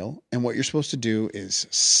foil. And what you're supposed to do is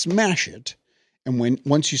smash it. And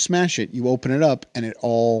once you smash it, you open it up and it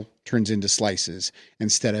all turns into slices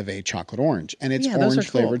instead of a chocolate orange. And it's orange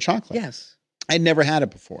flavored chocolate. Yes. I'd never had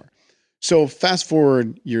it before. So fast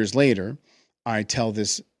forward years later, I tell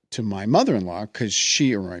this to my mother-in-law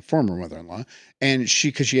or my former mother-in-law, and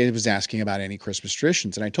because she was asking about any Christmas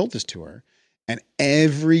traditions, and I told this to her. And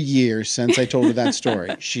every year since I told her that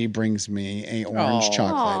story, she brings me a orange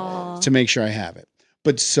chocolate to make sure I have it.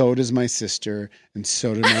 But so does my sister, and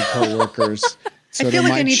so do my coworkers. So I feel do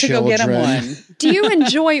like my I need to go get him children. one. Do you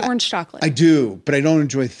enjoy orange chocolate? I do, but I don't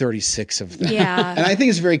enjoy 36 of them. Yeah. And I think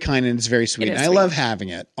it's very kind and it's very sweet. It is And I sweet. love having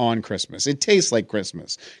it on Christmas. It tastes like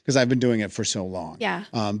Christmas because I've been doing it for so long. Yeah.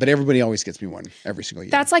 But everybody always gets me one every single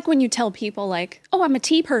year. That's like when you tell people like, oh, I'm a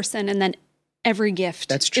tea person. And then every gift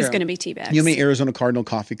That's true. is going to be tea bags. You know how many Arizona Cardinal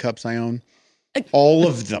coffee cups I own? All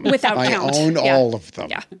of them. Without I count. own Yeah. all of them.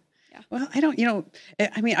 Yeah. Well, I don't,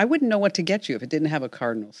 I mean, I wouldn't know what to get you if it didn't have a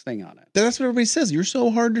Cardinals thing on it. That's what everybody says. You're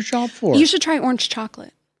so hard to shop for. You should try orange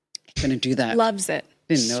chocolate. I'm going to do that. Loves it.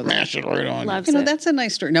 Didn't know that. Smash it right on. Loves You know, it. that's a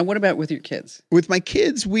nice story. Now, what about with your kids? With my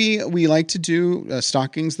kids, we like to do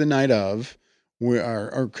stockings the night of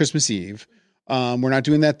or Christmas Eve. We're not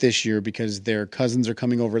doing that this year because their cousins are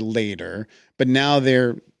coming over later. But now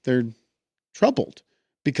they're troubled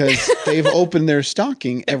because they've opened their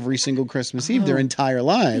stocking every single Christmas Eve their entire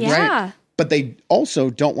lives. Yeah. But they also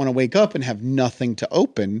don't want to wake up and have nothing to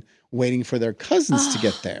open, waiting for their cousins to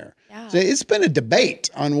get there. Yeah. So it's been a debate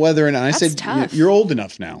on whether or not. I That's said, tough. "You're old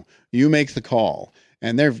enough now. You make the call."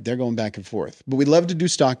 And they're going back and forth. But we love to do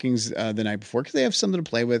stockings the night before because they have something to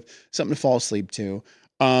play with, something to fall asleep to.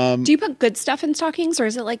 Do you put good stuff in stockings or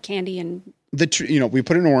is it like candy and We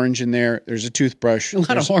put an orange in there. There's a toothbrush. A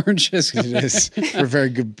lot of oranges. It is. We're a very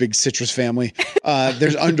good, big citrus family.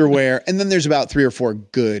 There's underwear. And then there's about 3 or 4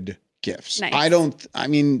 good gifts. Nice.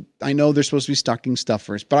 I know they're supposed to be stocking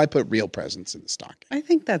stuffers, but I put real presents in the stocking. I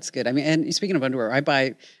think that's good. I mean, and speaking of underwear, I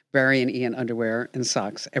buy Barry and Ian underwear and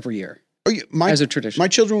socks every year. As a tradition. My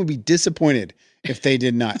children would be disappointed if they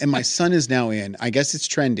did not. And my son is now in, I guess it's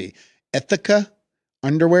trendy, Ethica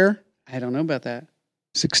underwear, I don't know about that.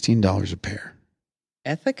 $16 a pair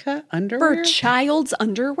Ethica underwear? for child's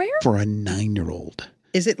underwear? for a 9-year-old.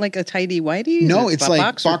 Is it like a tidy whitey? No, Is it it's a like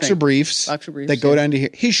boxer boxer thing? briefs, Boxer briefs, that go yeah. down to here.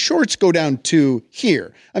 His shorts go down to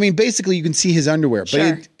here. I mean, basically, you can see his underwear,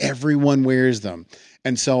 Sure. but everyone wears them.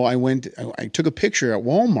 And so I took a picture at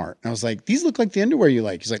Walmart, and I was like, "These look like the underwear you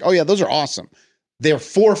like." He's like, "Oh yeah, those are awesome." They're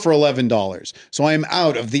 4 for $11. So I am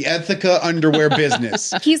out of the Ethica underwear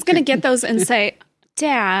business. He's going to get those and say,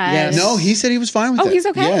 Dad. Yes. No, he said he was fine with it. Oh, he's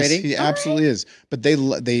okay? Yes, Really? he absolutely is. But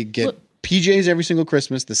they get PJs every single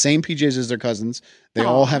Christmas, the same PJs as their cousins. They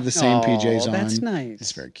all have the same PJs on. That's nice.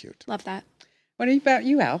 It's very cute. Love that. What about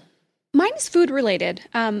you, Al? Mine is food related.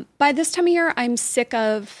 By this time of year, I'm sick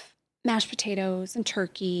of mashed potatoes and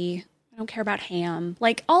turkey. I don't care about ham.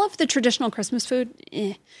 Like all of the traditional Christmas food.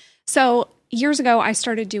 So years ago, I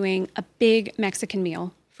started doing a big Mexican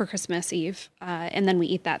meal for Christmas Eve, and then we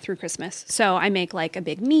eat that through Christmas. So I make like a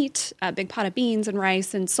big meat, a big pot of beans and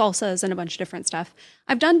rice and salsas and a bunch of different stuff.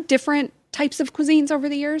 I've done different types of cuisines over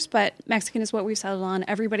the years, but Mexican is what we've settled on.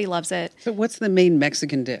 Everybody loves it. So what's the main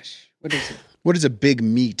Mexican dish? What is it? What does a big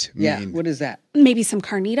meat mean? Yeah, what is that? Maybe some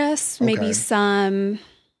carnitas, maybe Okay. some.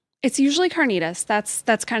 It's usually carnitas.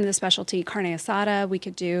 That's kind of the specialty. Carne asada. We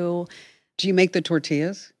could do. Do you make the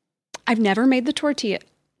tortillas? I've never made the tortilla.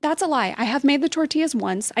 That's a lie. I have made the tortillas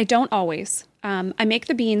once. I don't always. I make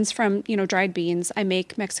the beans from dried beans. I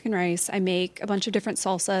make Mexican rice. I make a bunch of different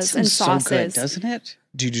salsas and Sounds sauces. so good, doesn't it?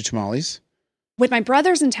 Do you do tamales? With my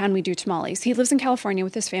brothers in town, we do tamales. He lives in California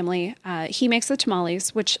with his family. He makes the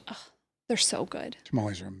tamales, which they're so good.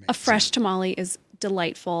 Tamales are amazing. A fresh tamale is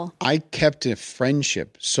delightful. I kept a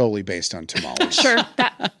friendship solely based on tamales. Sure.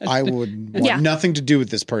 That, I would want Yeah. nothing to do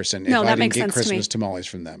with this person No, if that I didn't makes get sense to me. Christmas tamales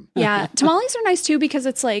from them. yeah. Tamales are nice too because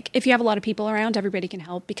it's like if you have a lot of people around, everybody can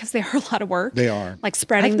help because they are a lot of work. They are. Like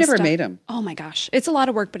spreading I've the never stuff. made them. Oh my gosh. It's a lot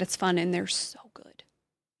of work, but it's fun and they're so good.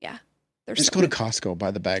 Yeah. They're Just so go to good. Costco,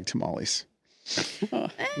 buy the bag tamales. Nah,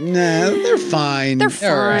 they're fine. They're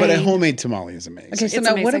fine. But a homemade tamale is amazing. Okay, so It's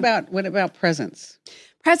now amazing. what about presents?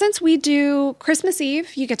 Presents, we do Christmas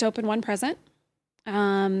Eve. You get to open one present.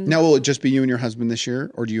 Now, will it just be you and your husband this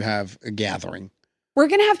year, or do you have a gathering? We're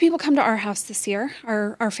going to have people come to our house this year,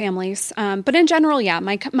 our families. But in general, yeah,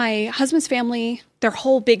 my husband's family, their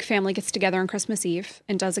whole big family gets together on Christmas Eve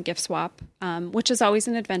and does a gift swap, which is always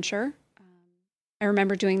an adventure. I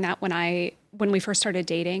remember doing that when we first started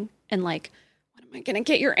dating and like, what am I going to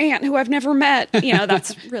get your aunt who I've never met?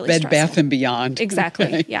 That's really Bed, stressful. Bath, and Beyond. Exactly.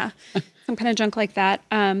 Okay. Yeah. Some kind of junk like that.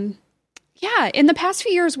 Yeah. In the past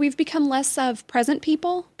few years, we've become less of present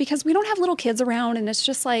people because we don't have little kids around and it's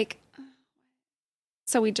just like,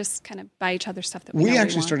 so we just kind of buy each other stuff that we know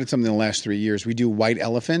actually want. started something in the last 3 years. We do white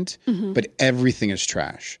elephant, Mhm. but everything is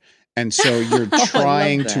trash. And so you're I love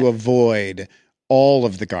trying that. to avoid all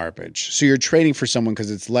of the garbage. So you're trading for someone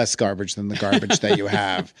because it's less garbage than the garbage that you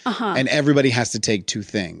have. Uh-huh. And everybody has to take 2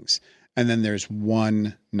 things. And then there's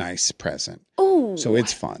one nice present. Oh, So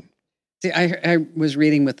it's fun. See, I was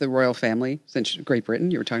reading with the royal family since Great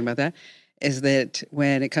Britain. You were talking about that. is that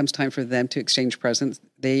when it comes time for them to exchange presents,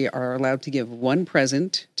 they are allowed to give one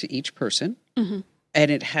present to each person, and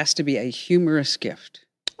it has to be a humorous gift.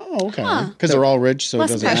 Oh, okay. Because they're all rich, so it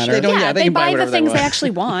doesn't matter. They buy the things they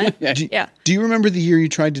actually want. Do you remember the year you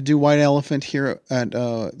tried to do White Elephant here at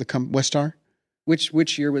the West Star?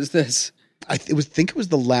 Which year was this? I think it was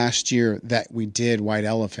the last year that we did White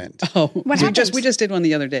Elephant. Oh, we just did one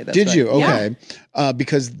the other day. That's did right. you? Okay. Yeah.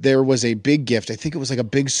 Because there was a big gift. I think it was like a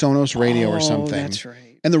big Sonos radio or something. That's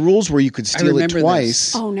right. And the rules were you could steal it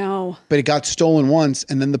twice. This. Oh, no. But it got stolen once,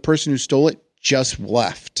 and then the person who stole it just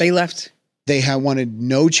left. They left. They wanted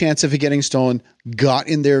no chance of it getting stolen, got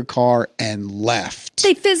in their car, and left.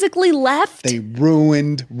 They physically left? They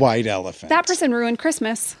ruined White Elephant. That person ruined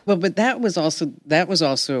Christmas. Well, but that was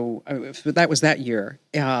that year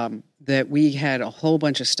that we had a whole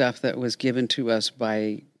bunch of stuff that was given to us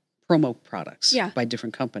by promo products by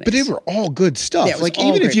different companies. But they were all good stuff. Yeah, like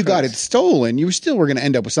even if you got it stolen, you still were going to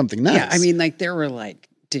end up with something nice. Yeah, I mean, like there were like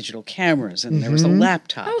digital cameras and there was a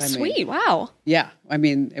laptop. Oh, sweet. Wow. Yeah. I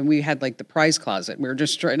mean, and we had like the prize closet. We were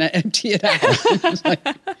just trying to empty it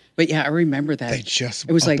out. But yeah, I remember that. It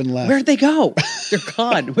was like, where'd they go? They're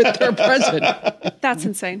gone with their present. That's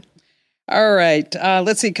insane. All right.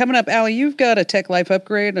 Let's see. Coming up, Allie, you've got a Tech Life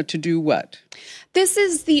upgrade to do what? This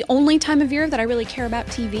is the only time of year that I really care about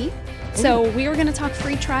TV. So we are going to talk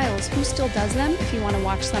free trials. Who still does them if you want to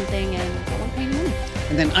watch something and don't want to pay any money.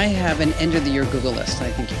 And then I have an end of the year Google list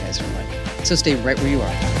I think you guys are like. So stay right where you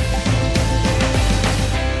are.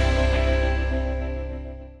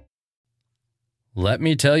 Let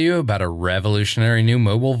me tell you about a revolutionary new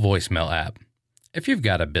mobile voicemail app. If you've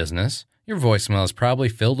got a business, your voicemail is probably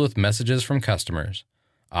filled with messages from customers.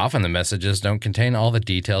 Often the messages don't contain all the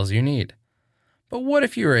details you need. But what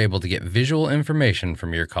if you were able to get visual information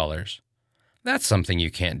from your callers? That's something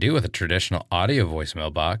you can't do with a traditional audio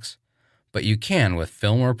voicemail box. But you can with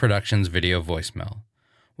Fillmore Productions Video Voicemail.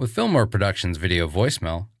 With Fillmore Productions Video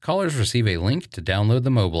Voicemail, callers receive a link to download the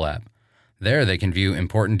mobile app. There they can view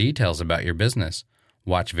important details about your business,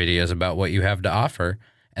 watch videos about what you have to offer,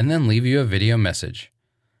 and then leave you a video message.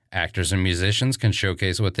 Actors and musicians can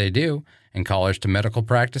showcase what they do, and callers to medical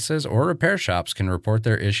practices or repair shops can report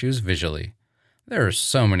their issues visually. There are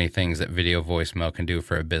so many things that video voicemail can do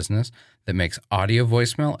for a business that makes audio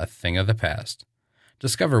voicemail a thing of the past.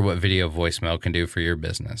 Discover what video voicemail can do for your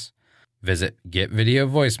business. Visit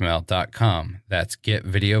getvideovoicemail.com. That's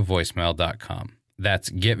getvideovoicemail.com. That's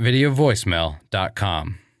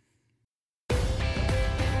getvideovoicemail.com.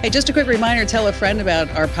 Hey, just a quick reminder, tell a friend about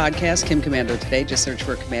our podcast, Kim Commando Today. Just search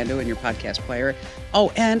for Commando in your podcast player.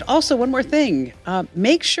 Oh, and also one more thing.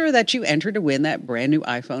 Make sure that you enter to win that brand new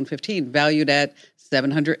iPhone 15, valued at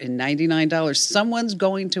 $799. Someone's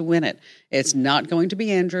going to win it. It's not going to be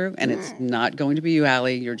Andrew, and it's not going to be you,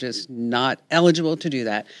 Allie. You're just not eligible to do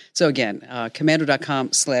that. So again,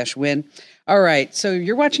 commando.com/win. All right. So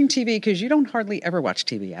you're watching TV because you don't hardly ever watch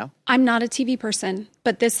TV, Al. I'm not a TV person,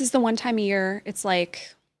 but this is the one time a year. It's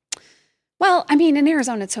like, well, I mean, in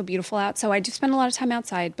Arizona, it's so beautiful out, so I do spend a lot of time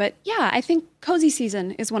outside. But yeah, I think cozy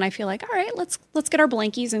season is when I feel like, all right, let's get our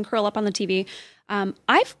blankies and curl up on the TV.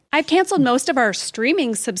 I've canceled most of our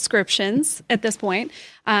streaming subscriptions at this point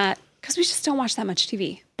because we just don't watch that much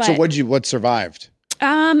TV. But, so what survived?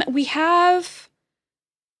 We have,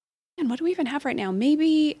 and what do we even have right now?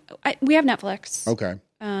 We have Netflix. Okay.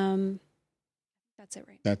 That's it,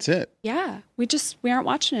 right? That's it. Yeah, we aren't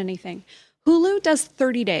watching anything. Hulu does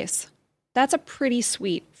 30 days. That's a pretty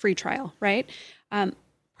sweet free trial, right?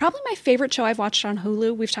 Probably my favorite show I've watched on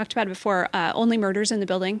Hulu. We've talked about it before. Only Murders in the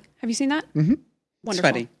Building. Have you seen that? Mm-hmm. Wonderful.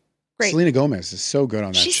 It's funny. Great. Selena Gomez is so good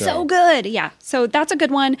on that show. She's so good. Yeah. So that's a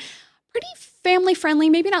good one. Pretty family friendly.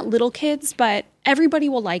 Maybe not little kids, but everybody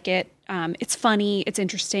will like it. It's funny. It's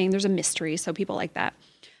interesting. There's a mystery. So people like that.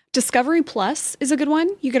 Discovery Plus is a good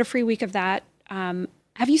one. You get a free week of that.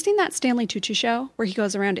 Have you seen that Stanley Tucci show where he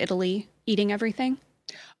goes around Italy eating everything?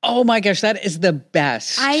 Oh my gosh, that is the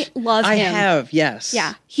best. I love him. I have, yes.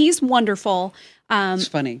 Yeah, he's wonderful. It's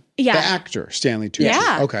funny. Yeah. The actor, Stanley Tucci.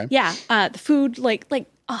 Yeah. Okay. Yeah. The food,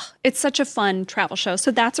 it's such a fun travel show.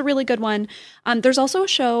 So that's a really good one. There's also a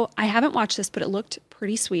show, I haven't watched this, but it looked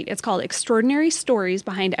pretty sweet. It's called Extraordinary Stories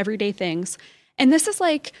Behind Everyday Things. And this is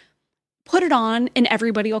like, put it on and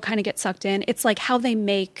everybody will kind of get sucked in. It's like how they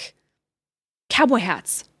make cowboy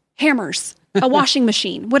hats, hammers, a washing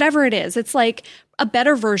machine, whatever it is. It's like a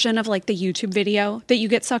better version of like the YouTube video that you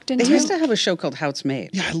get sucked into. They used to have a show called How It's Made.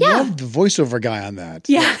 Yeah, I love the voiceover guy on that.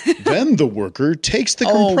 Yeah. Then the worker takes the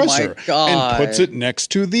compressor and puts it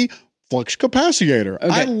next to the flux capacitor. Okay.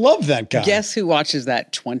 I love that guy. Guess who watches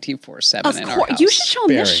that 24/7 in our house? You should show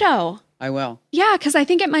him this show. I will. Yeah, because I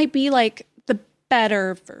think it might be like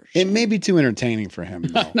better version. It may be too entertaining for him,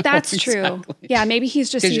 though. That's true. exactly. Yeah, maybe he's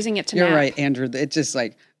just using it to You're nap. right, Andrew. It's just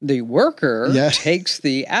like the worker Yeah. takes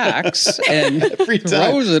the axe and Every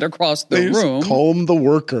time. throws it across the They just room. call him the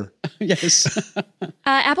worker. Yes.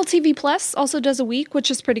 Apple TV Plus also does a week,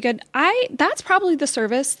 which is pretty good. That's probably the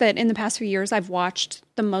service that in the past few years I've watched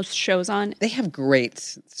the most shows on. They have great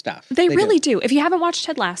stuff. They really do. If you haven't watched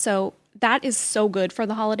Ted Lasso, that is so good for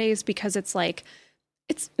the holidays because it's like,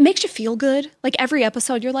 it makes you feel good. Like every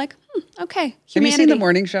episode, you're like, okay, humanity. Have you seen The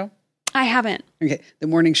Morning Show? I haven't. Okay. The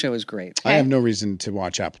Morning Show is great. I have no reason to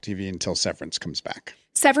watch Apple TV until Severance comes back.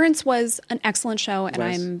 Severance was an excellent show, and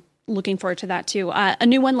I'm looking forward to that too. A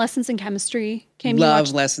new one, Lessons in Chemistry, came.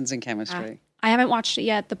 Love Lessons in Chemistry. I haven't watched it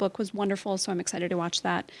yet. The book was wonderful, so I'm excited to watch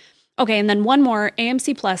that. Okay, and then one more,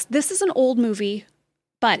 AMC Plus. This is an old movie,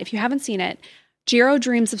 but if you haven't seen it, Jiro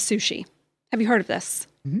Dreams of Sushi. Have you heard of this?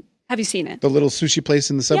 Mm-hmm. Have you seen it? The little sushi place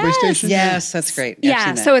in the subway station? Yes, that's great. I've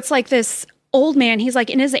seen that. So it's like this old man. He's like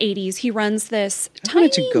in his 80s. He runs this tiny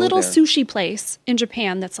little sushi place in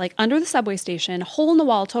Japan that's like under the subway station, hole in the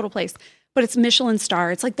wall, total place. But it's Michelin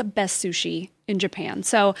star. It's like the best sushi in Japan.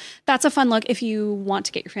 So that's a fun look if you want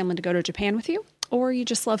to get your family to go to Japan with you, or you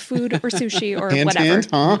just love food or sushi or Hint, whatever. hint,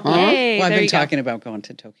 Hey, Well, I've there been you go. talking about going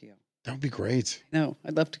to Tokyo. That would be great. No,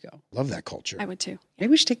 I'd love to go. Love that culture. I would too.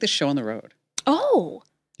 Maybe we should take this show on the road. Oh,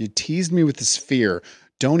 You teased me with the sphere.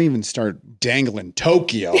 Don't even start dangling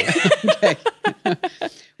Tokyo. Okay.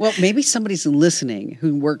 Well, maybe somebody's listening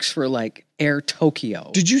who works for like Air Tokyo.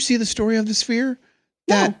 Did you see the story of the sphere?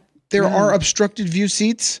 That there are obstructed view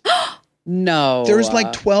seats? No. There's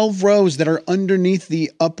like 12 rows that are underneath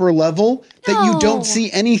the upper level that you No. don't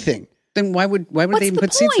see anything. Then why would What's they even the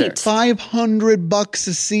put seats there? point? $500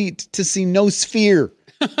 a seat to see no sphere.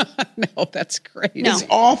 No, that's great. No. It's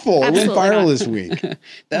awful. It went Absolutely viral not. this week.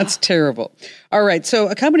 That's terrible. All right. So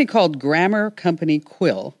a company called Grammar Company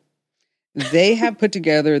Quill, they have put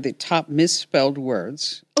together the top misspelled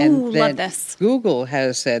words. Ooh, love then this. Google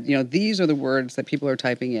has said, these are the words that people are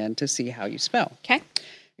typing in to see how you spell. okay.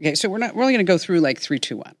 Okay. So we're only going to go through like 3,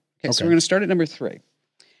 2, 1. Okay. So Okay. we're going to start at number 3.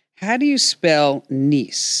 How do you spell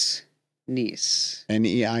niece? Niece.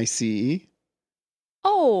 N-E-I-C-E?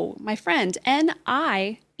 Oh, my friend,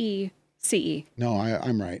 Niece. No,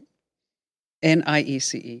 I'm right.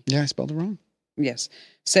 Niece. Yeah, I spelled it wrong. Yes.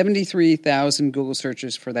 73,000 Google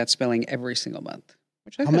searches for that spelling every single month.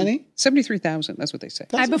 Which I How thought- many? 73,000. That's what they say.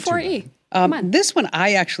 That's I not before too E. bad. Come on. This one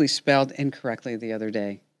I actually spelled incorrectly the other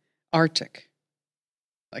day. Arctic.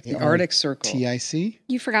 Like the Arctic Circle. T-I-C?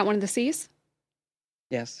 You forgot one of the C's?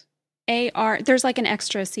 Yes. A-R. There's like an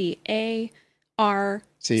extra C.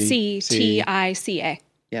 A-R-C-T-I-C-A.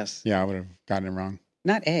 Yes. Yeah, I would have gotten it wrong.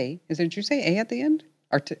 Not A. Did you say A at the end?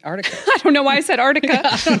 Arctica. I don't know why I said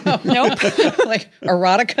Arctica. Nope. Like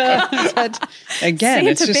erotica. Is that- again,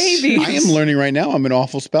 it's Santa just baby. I am learning right now I'm an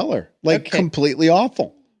awful speller. Like Okay. completely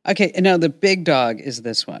awful. Okay. And now the big dog is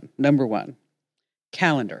this one. Number 1.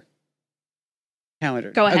 Calendar.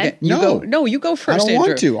 Calendar. Go ahead. Okay, you No. go. You go I first, don't Andrew.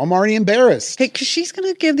 want to. I'm already embarrassed. Okay, because she's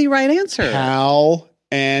going to give the right answer.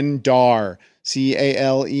 Calendar.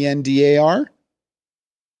 C-A-L-E-N-D-A-R? Is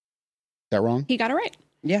that wrong? He got it right.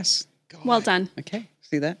 Yes. Well done. Okay.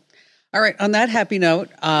 See that? All right. On that happy note,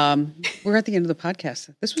 we're at the end of the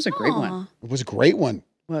podcast. This was a great one. Aw. It was a great one.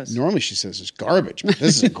 Was. Normally she says it's garbage, but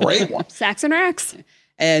this is a great one. Sacks and racks.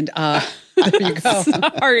 And there you go.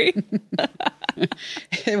 Sorry.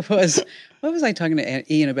 It was, what was I talking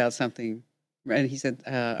to Ian about something? And he said,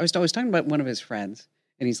 I was talking about one of his friends.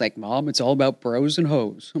 And he's like, Mom, it's all about bros and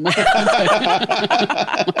hoes. I'm like,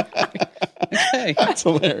 okay. That's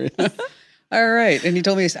hilarious. All right. And he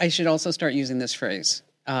told me I should also start using this phrase,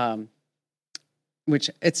 that's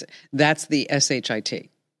the S-H-I-T.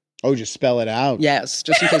 Oh, just spell it out. Yes,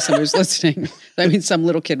 just in case somebody's listening. I mean, some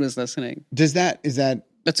little kid was listening. Is that,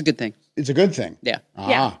 That's a good thing. it's a good thing. Yeah. Ah.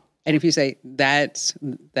 Yeah. And if you say that's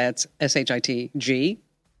S-H-I-T-G,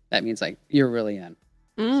 that means like you're really in.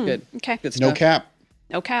 It's good. Okay. Good stuff. No cap.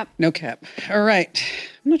 No cap. No cap. All right.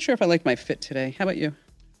 I'm not sure if I like my fit today. How about you?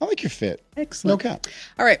 I like your fit. Excellent. No cap.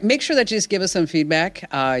 All right. Make sure that you just give us some feedback.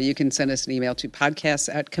 You can send us an email to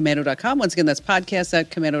podcasts@commando.com. Once again, that's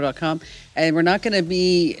podcasts@commando.com. And we're not going to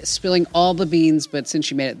be spilling all the beans, but since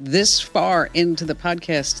you made it this far into the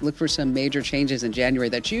podcast, look for some major changes in January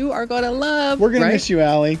that you are going to love. We're going right? to miss you,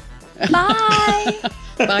 Allie. Bye.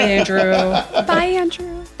 Bye, Andrew. Bye,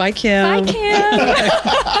 Andrew. Bye, Kim. Bye, Kim.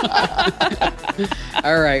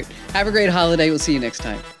 All right. Have a great holiday. We'll see you next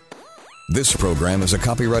time. This program is a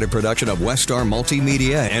copyrighted production of Westar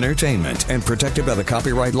Multimedia Entertainment and protected by the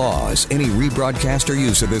copyright laws. Any rebroadcast or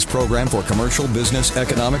use of this program for commercial, business,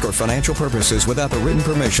 economic, or financial purposes without the written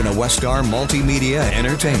permission of Westar Multimedia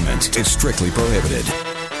Entertainment is strictly prohibited.